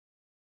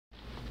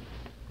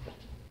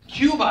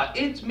Cuba,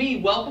 it's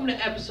me. Welcome to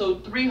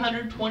episode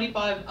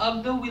 325 of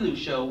the W.I.L.L.I.W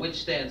show, which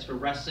stands for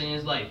Wrestling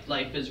is Life.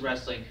 Life is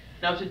Wrestling.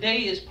 Now,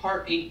 today is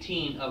part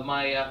 18 of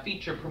my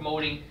feature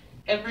promoting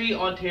every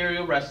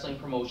Ontario wrestling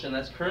promotion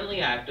that's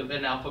currently active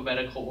in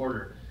alphabetical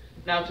order.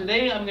 Now,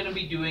 today I'm going to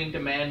be doing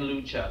Demand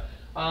Lucha.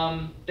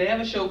 They have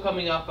a show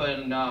coming up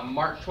on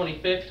March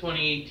 25th,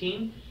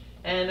 2018,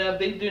 and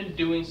they've been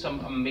doing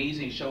some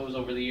amazing shows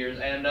over the years,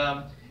 and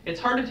it's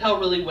hard to tell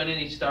really when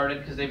they started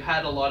because they've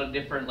had a lot of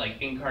different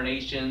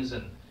incarnations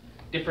and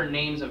different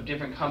names of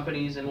different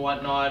companies and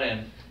whatnot,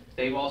 and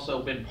they've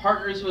also been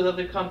partners with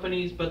other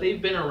companies, but they've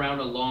been around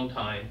a long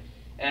time.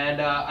 And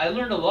I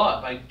learned a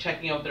lot by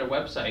checking out their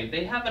website.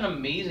 They have an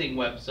amazing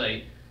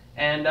website,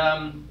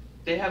 and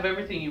they have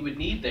everything you would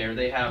need there.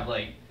 They have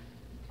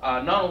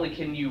not only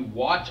can you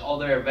watch all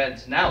their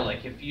events now,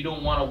 if you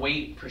don't want to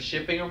wait for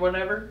shipping or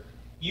whatever,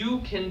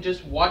 you can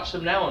just watch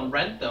them now and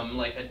rent them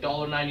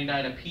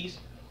 $1.99 a piece.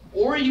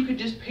 Or you could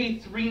just pay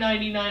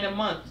 $3.99 a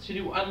month to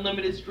do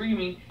unlimited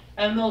streaming,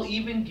 and they'll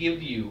even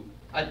give you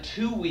a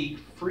 2-week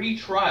free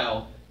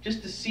trial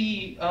just to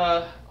see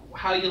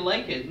how you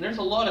like it. And there's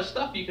a lot of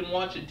stuff you can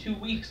watch in 2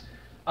 weeks.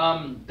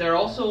 They're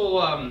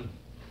also,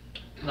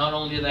 not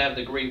only do they have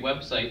the great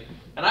website,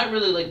 and I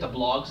really like the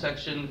blog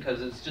section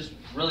because it's just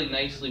really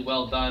nicely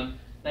well done.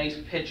 Nice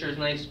pictures,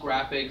 nice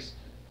graphics.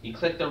 You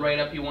click the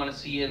write-up you want to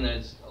see, and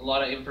there's a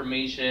lot of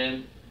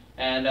information.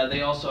 And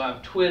they also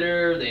have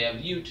Twitter, they have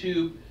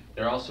YouTube.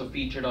 They're also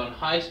featured on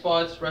High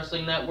Spots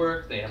Wrestling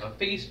Network. They have a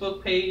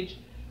Facebook page.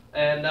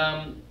 And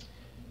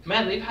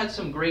man, they've had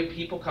some great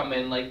people come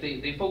in.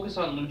 They focus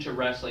on Lucha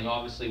wrestling,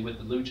 obviously, with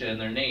the Lucha in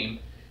their name.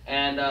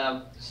 And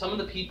some of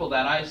the people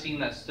that I've seen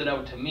that stood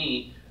out to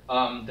me,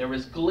 there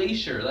was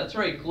Glacier. That's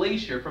right,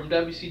 Glacier from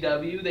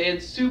WCW. They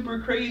had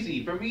Super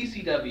Crazy from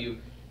ECW.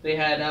 They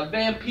had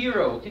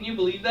Vampiro. Can you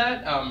believe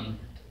that?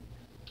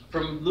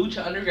 From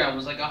Lucha Underground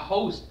was a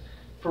host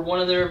for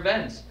one of their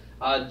events.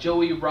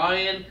 Joey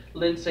Ryan,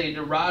 Lindsay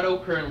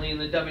Dorado, currently in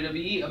the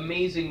WWE.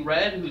 Amazing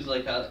Red, who's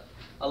a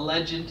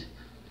legend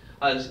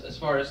as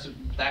far as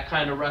that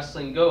kind of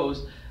wrestling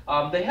goes.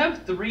 They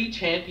have 3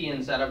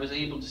 champions that I was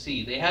able to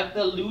see. They have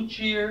the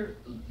Lucha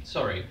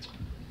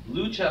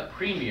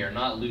Premier,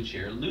 not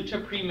Lucha,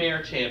 Lucha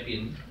Premier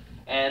champion,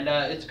 and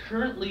it's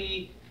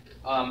currently,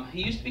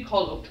 he used to be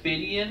called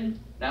Ophidian,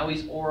 now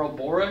he's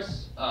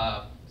Ouroboros.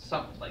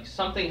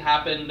 Something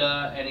happened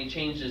and he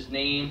changed his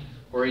name,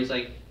 where he's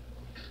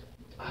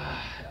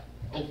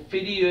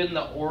Ophidian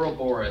the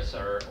Ouroboros,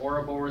 or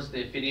Ouroboros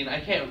the Ophidian.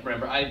 I can't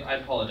remember. I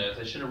apologize.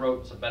 I should have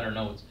wrote some better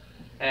notes.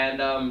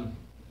 And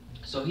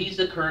so he's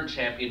the current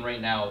champion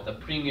right now, the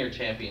Premier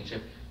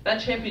Championship.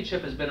 That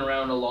championship has been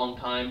around a long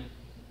time,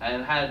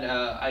 and had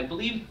I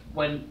believe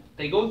when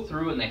they go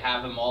through and they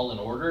have them all in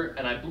order,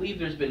 and I believe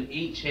there's been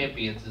 8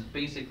 champions. It's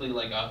basically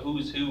like a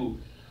who's who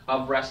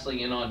of wrestling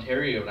in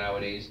Ontario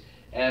nowadays.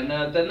 And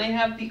then they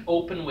have the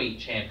Openweight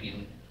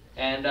champion.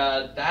 And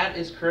that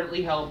is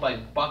currently held by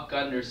Buck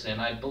Gunderson.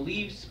 I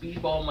believe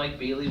Speedball Mike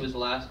Bailey was the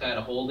last guy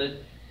to hold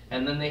it.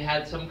 And then they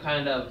had some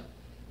kind of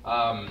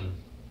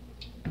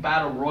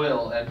battle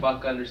royal, and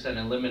Buck Gunderson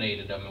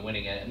eliminated them and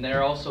winning it. And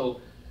they're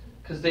also,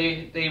 because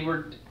they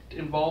were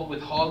involved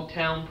with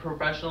Hogtown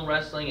Professional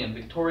Wrestling and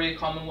Victoria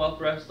Commonwealth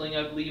Wrestling,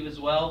 I believe, as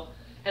well.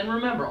 And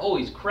remember,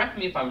 always correct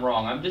me if I'm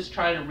wrong. I'm just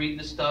trying to read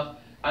this stuff.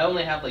 I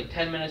only have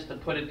 10 minutes to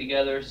put it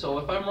together. So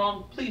if I'm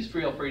wrong, please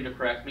feel free to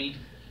correct me.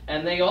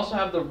 And they also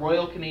have the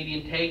Royal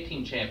Canadian Tag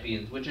Team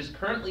Champions, which is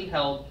currently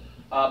held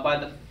by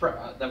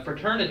the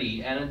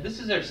Fraternity, and this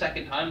is their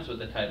second times with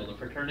the title. The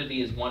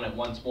Fraternity has won it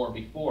once more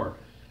before.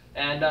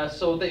 And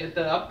so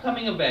the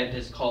upcoming event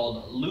is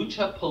called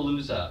Lucha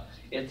Palooza.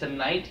 It's a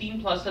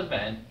 19-plus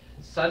event,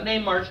 Sunday,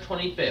 March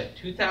 25th,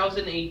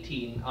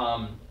 2018.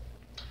 I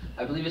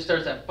believe it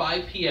starts at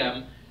 5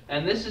 p.m.,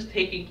 and this is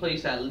taking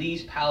place at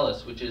Lee's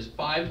Palace, which is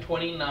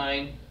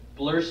 529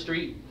 Bloor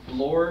Street,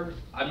 Bloor.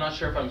 I'm not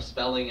sure if I'm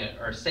spelling it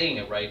or saying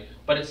it right,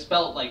 but it's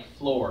spelled like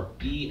floor,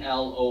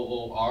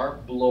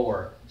 B-L-O-O-R,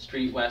 Bloor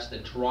Street West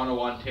in Toronto,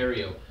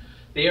 Ontario.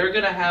 They are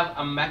going to have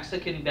a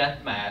Mexican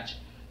death match,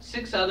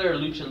 6 other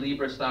Lucha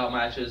Libre style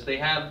matches. They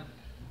have,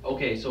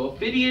 okay, so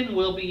Ophidian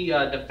will be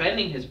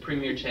defending his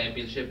Premier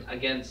Championship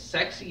against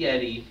Sexy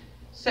Eddie.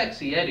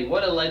 Sexy Eddie,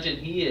 what a legend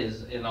he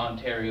is in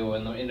Ontario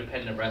in the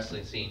independent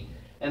wrestling scene.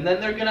 And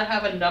then they're going to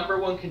have a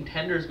 #1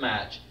 contenders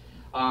match.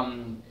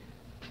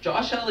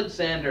 Josh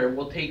Alexander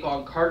will take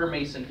on Carter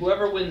Mason.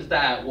 Whoever wins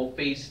that will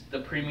face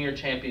the Premier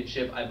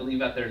Championship, I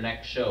believe, at their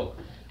next show.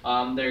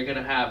 They're going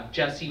to have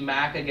Jesse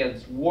Mack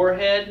against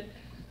Warhead.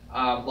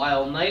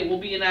 Lyle Knight will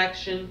be in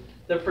action.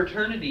 The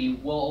Fraternity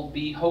will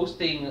be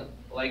hosting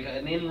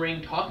an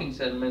in-ring talking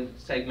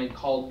segment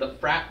called the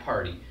Frat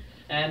Party.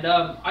 And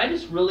I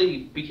just really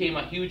became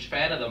a huge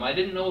fan of them. I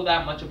didn't know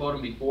that much about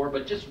them before,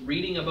 but just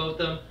reading about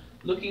them,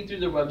 looking through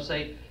their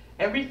website,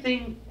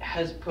 everything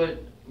has put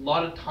a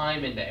lot of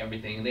time into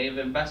everything. They've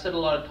invested a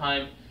lot of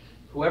time.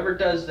 Whoever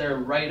does their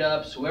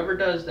write-ups, whoever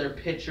does their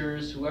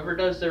pictures, whoever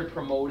does their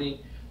promoting,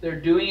 they're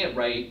doing it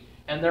right.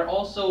 And they're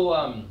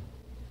also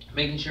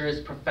making sure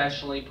it's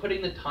professionally,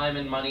 putting the time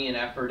and money and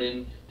effort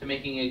in to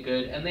making it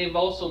good. And they've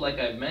also, like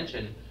I've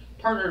mentioned,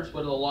 partners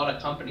with a lot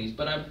of companies.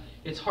 But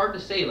it's hard to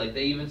say. Like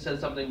they even said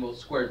something about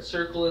Squared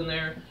Circle in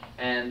there,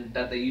 and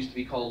that they used to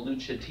be called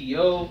Lucha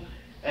TO.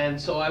 And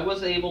so I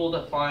was able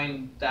to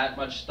find that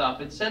much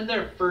stuff. It said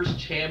their first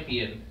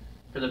champion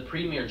for the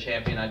Premier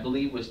Champion, I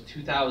believe, was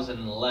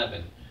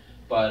 2011.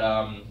 But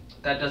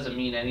that doesn't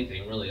mean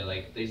anything really.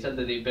 Like they said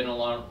that they've been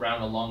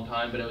around a long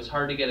time, but it was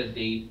hard to get a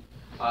date.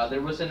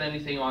 There wasn't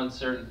anything on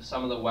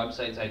some of the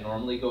websites I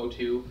normally go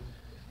to,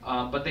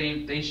 but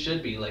they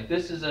should be. Like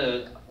this is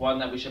one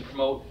that we should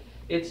promote.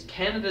 It's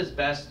Canada's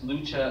best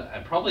lucha,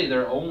 and probably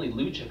their only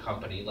lucha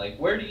company. Like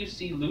where do you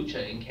see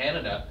lucha in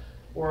Canada,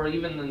 or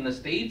even in the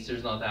States?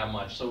 There's not that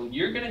much. So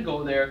you're gonna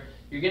go there.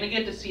 You're gonna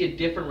get to see a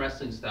different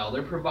wrestling style.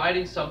 They're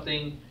providing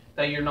something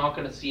that you're not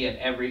gonna see at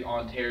every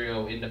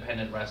Ontario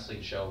independent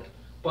wrestling show.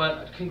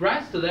 But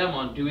congrats to them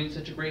on doing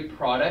such a great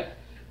product.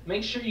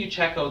 Make sure you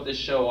check out this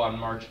show on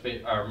March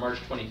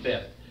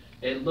 25th.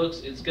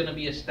 It's going to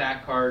be a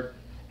stack card,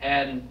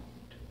 and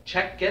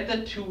get the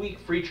 2-week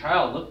free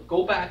trial.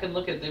 Go back and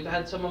look at. They've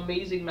had some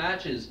amazing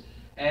matches,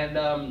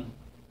 and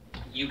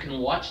you can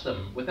watch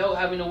them without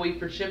having to wait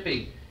for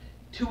shipping.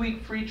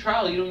 2-week free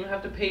trial. You don't even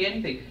have to pay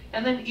anything.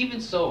 And then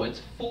even so,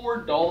 it's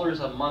 $4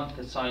 a month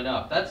to sign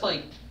up. That's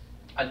like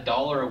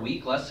 $1 a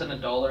week, less than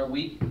 $1 a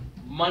week.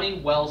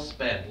 Money well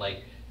spent.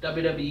 Like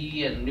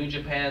WWE and New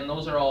Japan,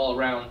 those are all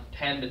around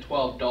 $10 to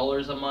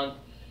 $12 a month.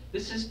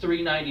 This is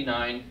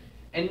 $3.99,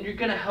 and you're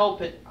going to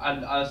help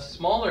a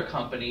smaller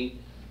company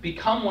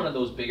become one of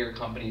those bigger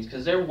companies,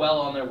 because they're well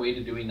on their way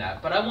to doing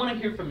that. But I want to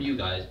hear from you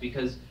guys,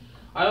 because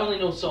I only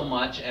know so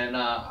much, and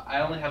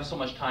I only have so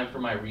much time for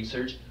my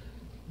research.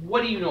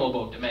 What do you know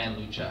about Demand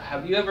Lucha?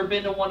 Have you ever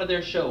been to one of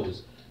their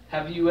shows?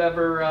 Have you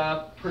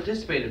ever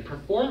participated,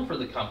 performed for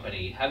the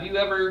company? Have you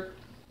ever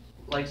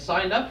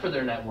signed up for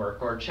their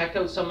network, or checked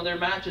out some of their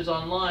matches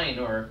online,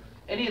 or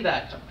any of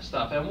that kind of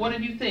stuff? And what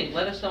did you think?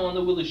 Let us know on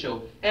the Willie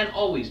Show. And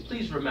always,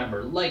 please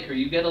remember, like or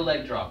you get a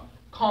leg drop,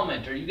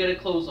 comment or you get a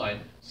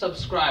clothesline,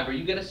 subscribe or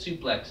you get a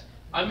suplex.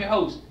 I'm your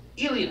host,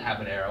 Elian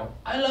Habanero.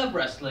 I love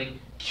wrestling.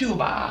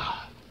 Cuba!